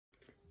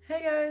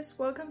Hey guys,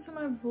 welcome to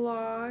my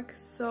vlog.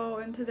 So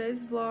in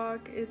today's vlog,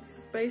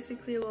 it's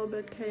basically a little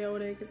bit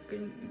chaotic.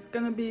 It's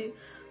gonna be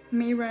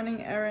me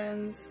running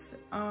errands,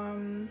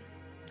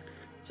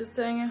 just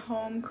staying at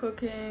home,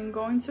 cooking,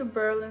 going to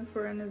Berlin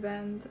for an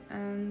event,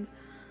 and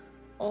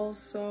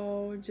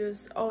also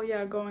just, oh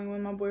yeah, going with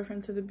my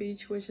boyfriend to the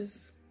beach, which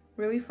is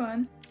really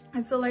fun.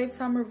 It's a late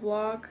summer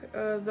vlog,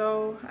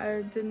 though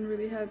I didn't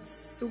really have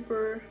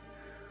super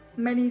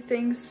many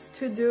things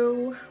to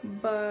do,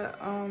 but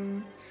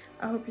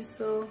I hope you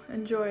still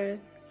enjoy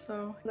it.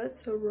 So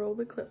let's roll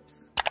the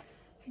clips.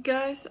 Hey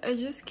guys, I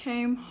just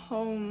came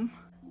home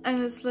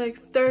and it's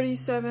like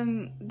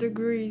 37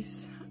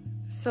 degrees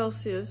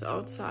Celsius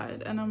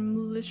outside and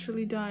I'm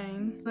literally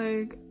dying.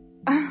 Like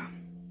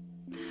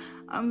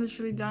I'm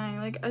literally dying.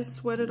 Like I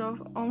sweated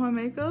off all my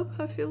makeup,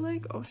 I feel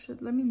like. Oh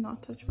shit, let me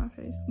not touch my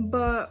face.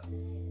 But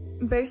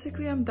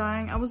basically I'm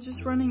dying. I was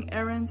just running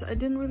errands. I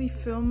didn't really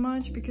film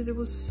much because it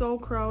was so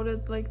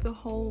crowded. Like the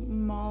whole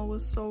mall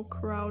was so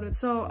crowded.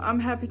 So I'm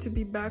happy to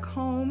be back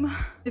home.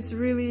 It's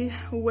really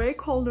way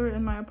colder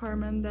in my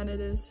apartment than it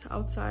is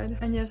outside.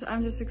 And yes,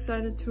 I'm just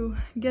excited to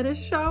get a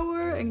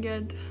shower and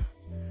get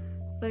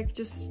like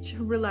just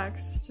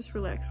relax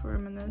for a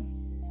minute.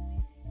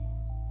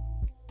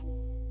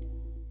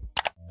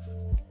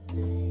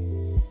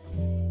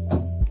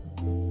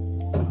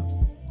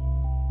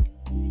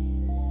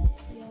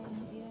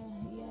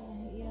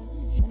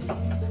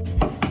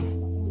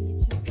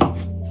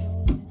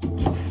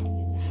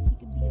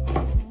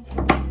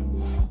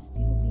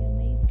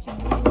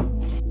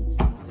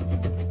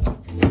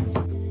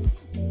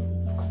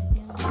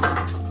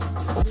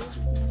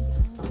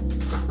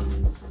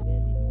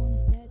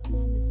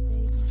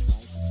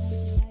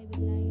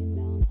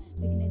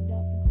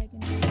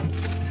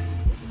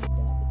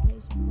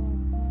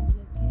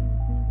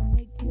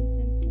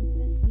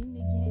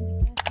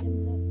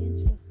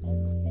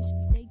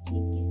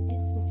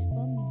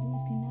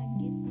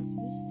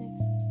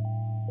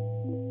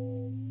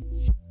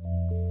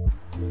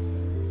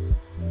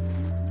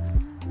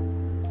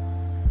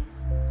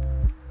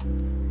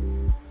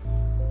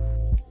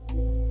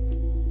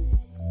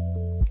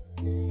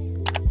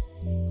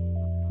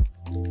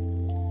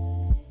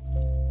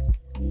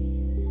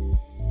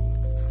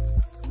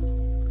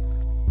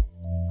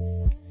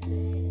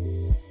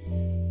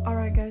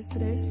 Guys,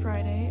 today's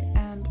Friday,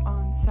 and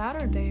on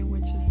Saturday,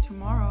 which is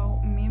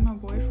tomorrow, me and my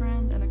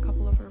boyfriend and a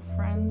couple of our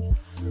friends,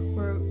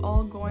 we're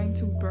all going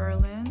to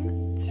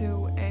Berlin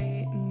to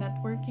a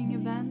networking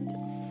event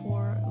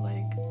for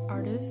like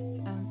artists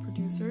and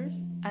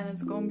producers, and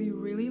it's gonna be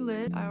really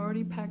lit. I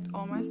already packed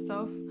all my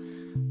stuff.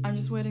 I'm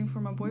just waiting for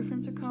my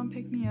boyfriend to come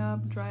pick me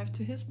up, drive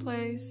to his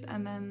place,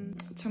 and then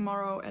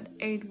tomorrow at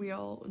 8 we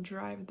all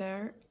drive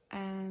there,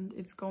 and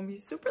it's gonna be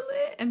super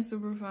lit and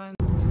super fun.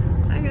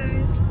 Hi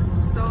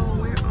guys, so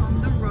we're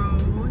on the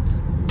road.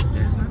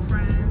 There's my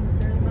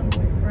friend, there's my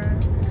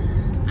boyfriend,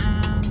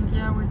 and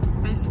yeah, we're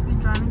basically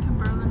driving to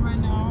Berlin right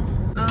now.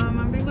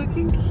 I've been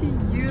looking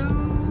cute,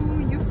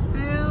 you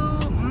feel?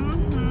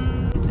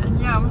 And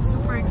yeah, I'm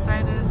super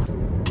excited.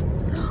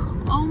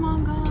 Oh my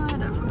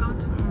god, I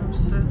forgot to, oh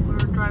shit, we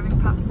were driving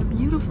past a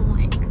beautiful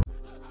lake.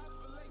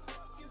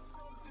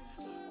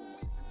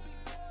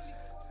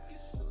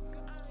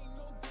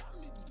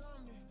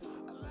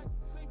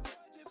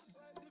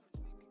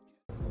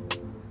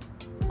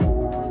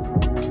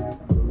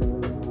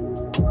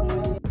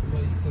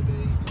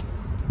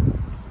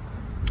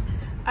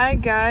 Hi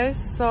guys,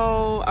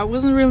 so I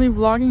wasn't really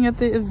vlogging at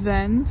the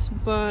event,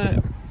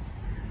 but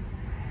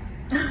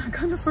I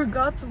kind of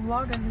forgot to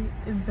vlog at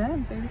the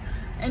event, baby.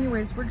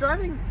 Anyways, we're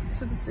driving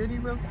to the city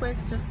real quick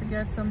just to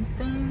get some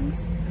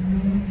things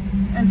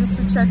and just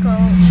to check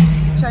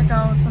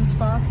out some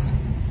spots.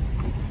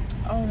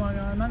 Oh my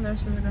god, my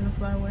lashes are gonna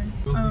fly away.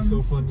 It'll be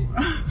so funny.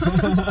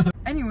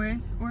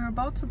 Anyways, we're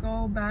about to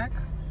go back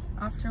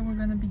after we're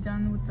gonna be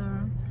done with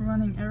the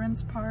running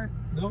errands part.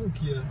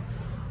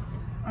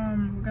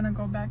 We're gonna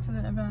go back to the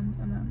event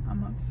and then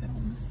I'm gonna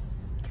film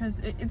because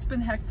it's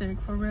been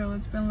hectic, for real.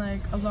 It's been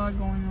like a lot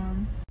going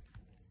on.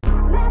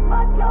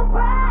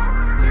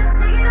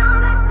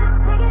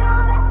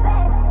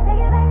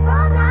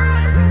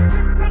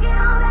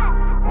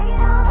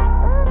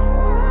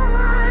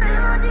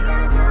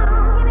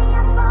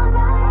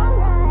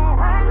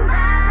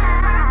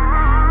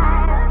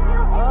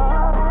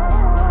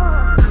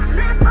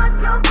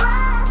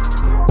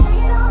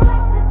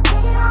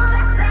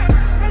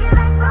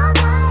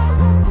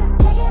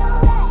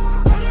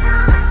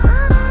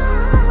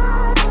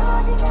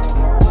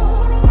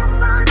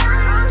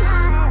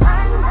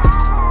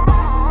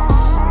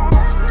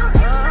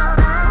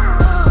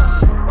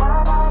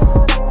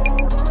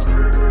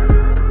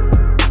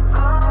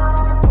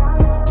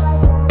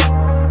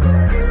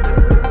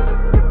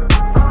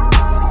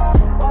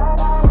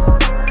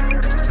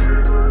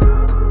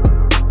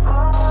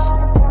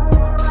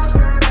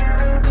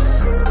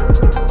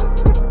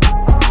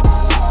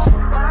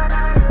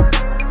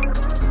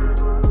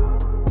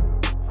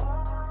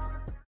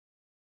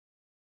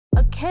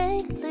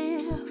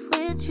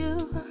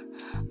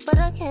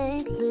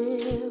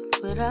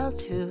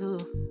 without you.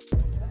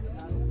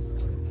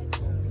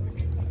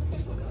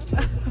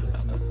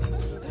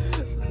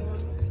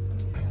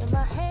 And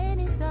my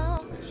hand is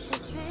on the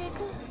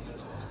trigger,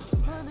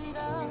 pull it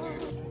out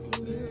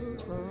to you.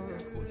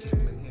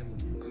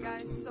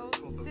 Guys, so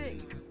sick.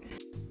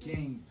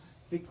 Game,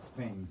 Vic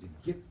Fangs,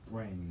 Get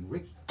Brain,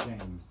 Rick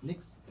James,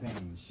 Nick's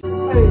Pain.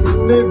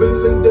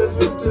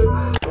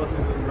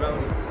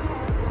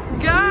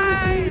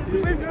 Guys,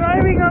 we're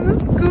driving on the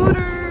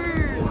scooters.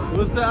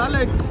 Wo ist der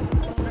Alex?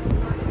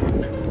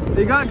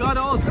 Egal,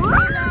 geradeaus.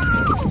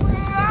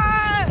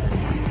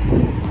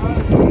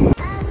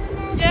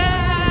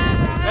 Yeah!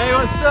 Hey,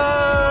 what's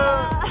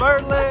up?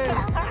 Berlin!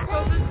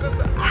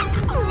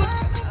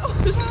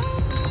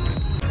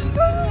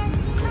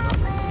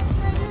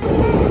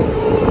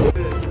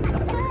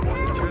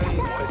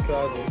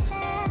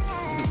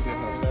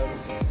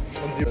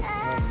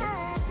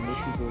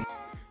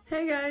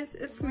 Hey guys,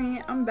 it's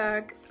me, I'm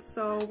back.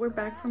 So we're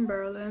back from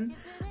Berlin.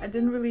 I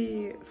didn't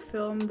really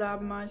film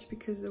that much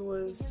because there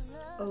was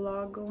a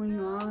lot going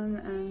on,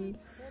 and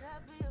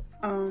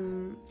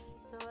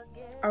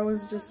I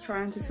was just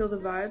trying to feel the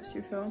vibes,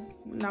 you feel?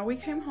 Now we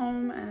came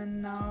home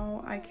and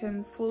now I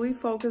can fully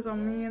focus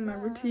on me and my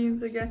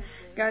routines again.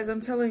 Guys,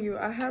 I'm telling you,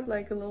 I had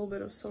like a little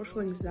bit of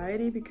social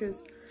anxiety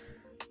because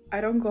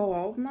I don't go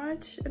out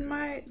much in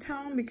my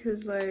town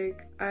because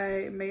like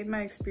I made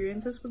my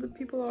experiences with the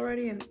people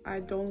already, and I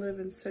don't live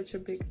in such a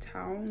big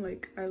town.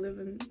 Like I live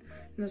in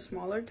a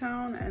smaller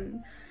town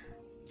and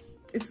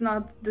it's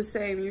not the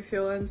same, you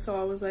feel? And so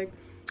I was like,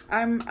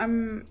 I'm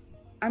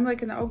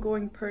like an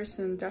outgoing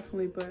person,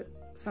 definitely, but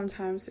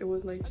sometimes it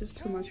was like just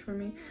too much for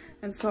me.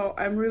 And so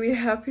I'm really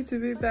happy to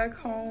be back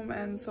home,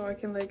 and so I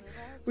can like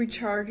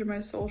recharge my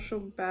social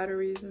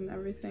batteries and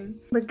everything.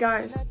 But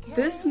guys,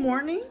 this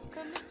morning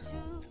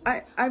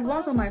I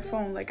vlog on my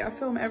phone, like I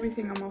film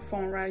everything on my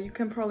phone, right? You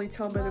can probably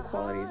tell by the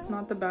quality, it's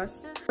not the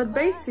best. But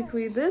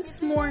basically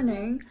this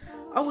morning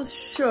I was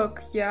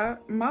shook, yeah?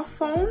 My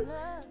phone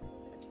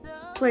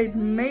played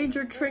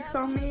major tricks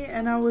on me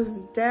and I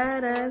was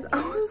dead ass.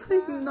 I was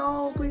like,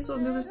 no, please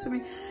don't do this to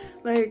me.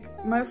 Like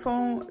my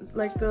phone,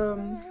 like the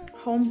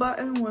home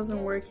button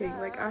wasn't working.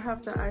 Like I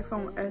have the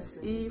iPhone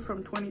SE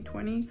from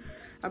 2020.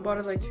 I bought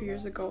it like 2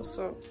 years ago,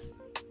 so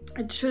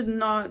it should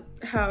not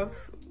have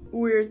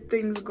weird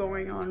things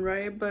going on,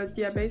 right? But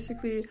yeah,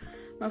 basically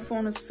my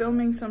phone is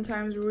filming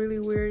sometimes really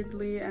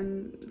weirdly,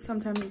 and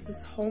sometimes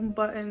this home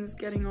button is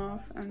getting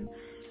off and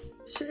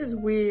shit is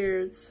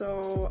weird.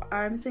 So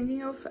I'm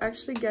thinking of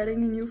actually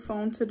getting a new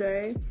phone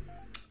today.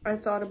 I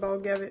thought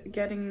about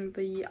getting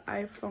the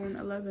iPhone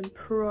 11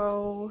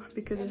 Pro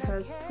because it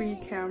has 3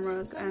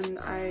 cameras, and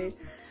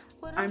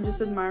I'm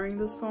just admiring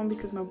this phone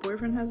because my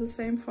boyfriend has the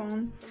same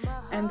phone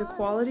and the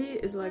quality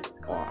is like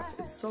off.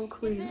 It's so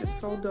clean, it's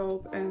so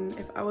dope, and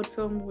if I would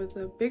film with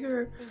a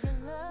bigger,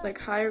 like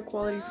higher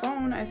quality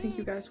phone, I think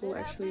you guys will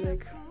actually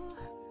like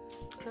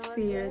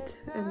see it,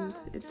 and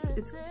it's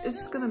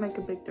just gonna make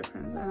a big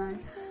difference. And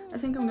I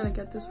think I'm gonna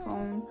get this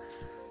phone,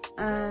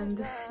 and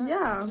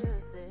yeah,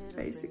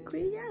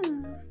 basically yeah,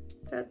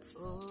 that's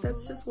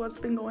just what's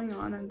been going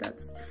on, and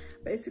that's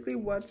basically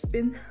what's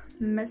been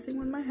messing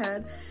with my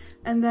head.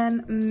 And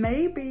then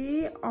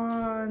maybe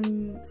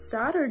on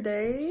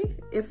Saturday,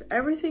 if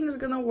everything is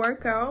gonna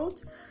work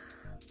out,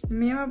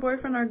 me and my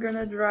boyfriend are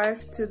gonna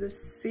drive to the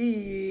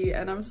sea,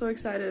 and I'm so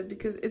excited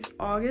because it's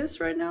August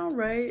right now,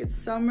 right? It's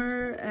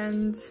summer,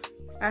 and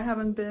I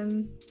haven't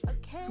been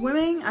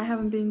swimming, I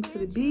haven't been to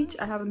the beach,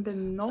 I haven't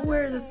been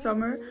nowhere this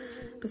summer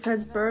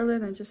besides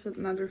Berlin and just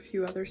another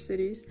few other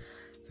cities.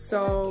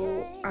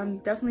 So I'm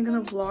definitely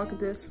gonna vlog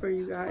this for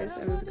you guys,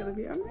 and it's gonna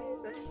be amazing.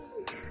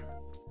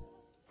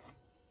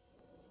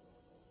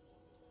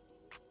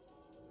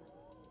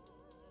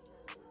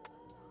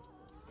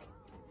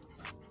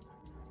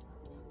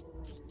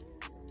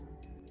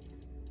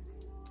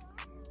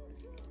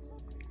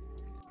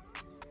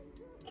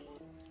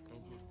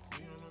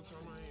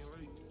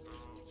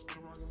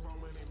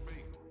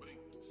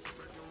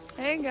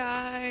 Hey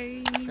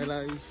guys!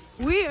 Hello.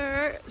 We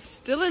are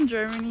still in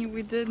Germany.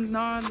 We did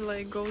not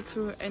like go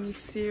to any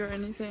sea or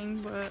anything,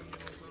 but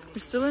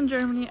we're still in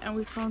Germany and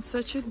we found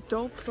such a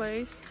dope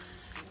place.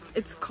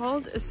 It's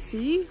called a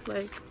sea,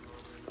 like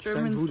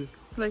German, Steinhude.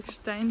 like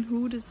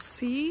Steinhude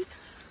Sea,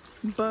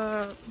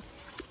 but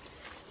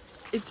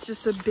it's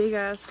just a big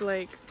ass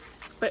lake.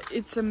 But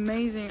it's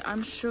amazing.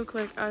 I'm shook.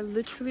 Like I'm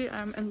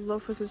in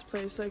love with this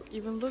place. Like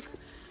even look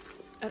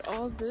at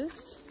all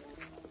this.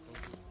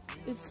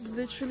 It's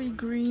literally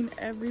green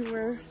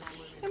everywhere,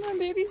 and my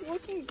baby's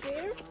walking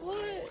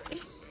barefoot.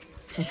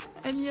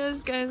 And yes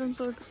guys, I'm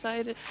so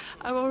excited.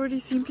 I've already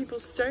seen people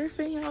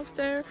surfing out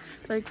there,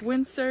 like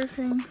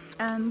windsurfing,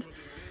 and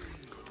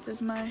this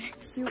is my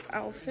cute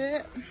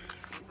outfit.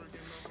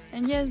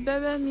 And yes,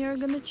 Bebe and me are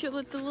gonna chill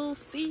at the little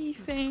sea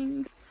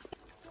thing.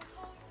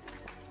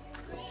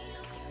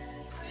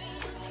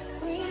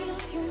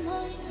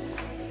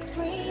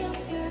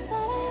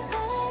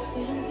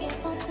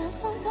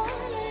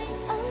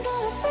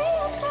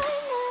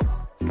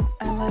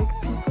 And like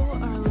people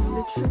are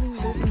literally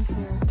living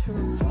here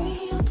too.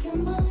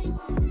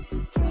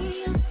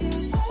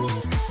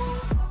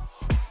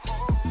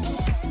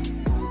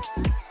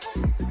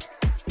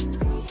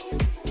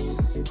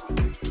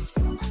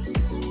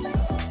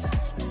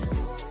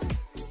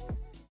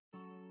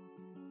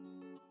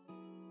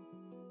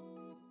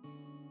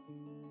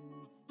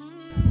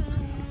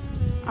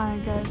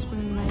 Alright guys, we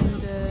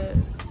made it.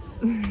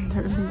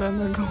 There's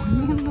Bella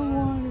going in the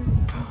water.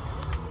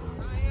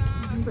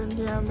 But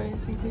yeah,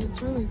 basically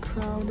it's really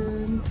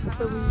crowded,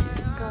 but we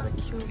got a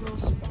cute little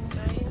spot.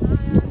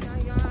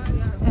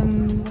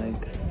 And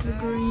like the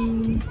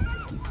green,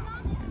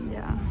 and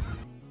yeah.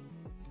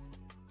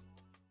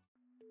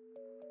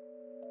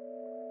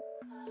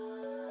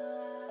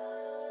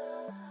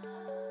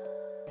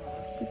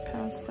 We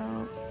passed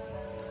out.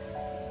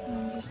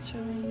 I'm just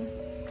chilling.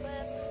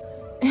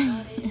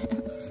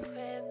 Yes.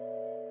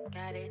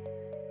 Got it,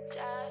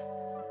 job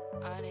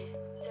on it.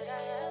 Did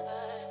I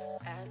ever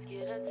ask you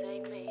to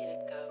take me to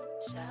go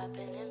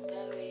shopping in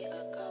Paris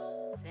or go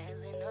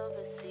sailing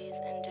overseas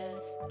and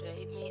just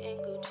drape me in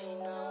Gucci?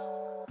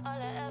 No, all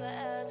I ever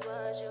asked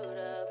was you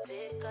to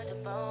pick up the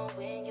phone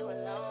when you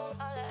alone. All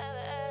I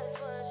ever asked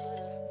was you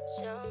to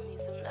show me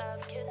some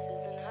love,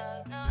 kisses and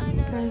hugs. No, I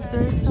never Guys,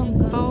 there's some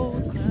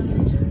boats.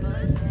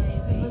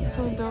 It looks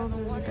so dope.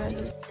 There's a guy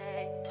just.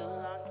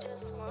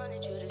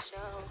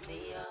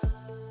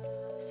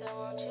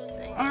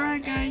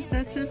 Alright guys,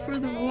 that's it for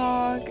the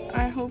vlog.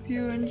 I hope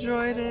you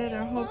enjoyed it.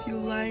 I hope you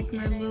like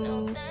my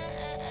little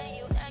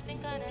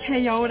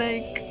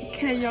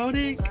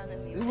chaotic,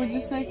 would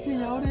you say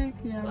chaotic?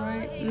 Yeah,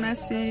 right?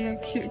 Messy,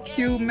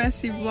 cute,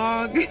 messy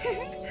vlog.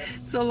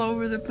 It's all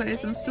over the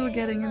place. I'm still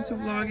getting into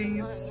vlogging.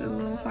 It's a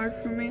little hard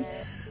for me.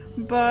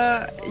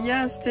 But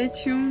yeah, stay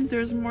tuned.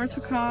 There's more to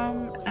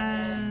come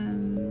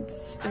and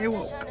stay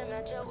woke.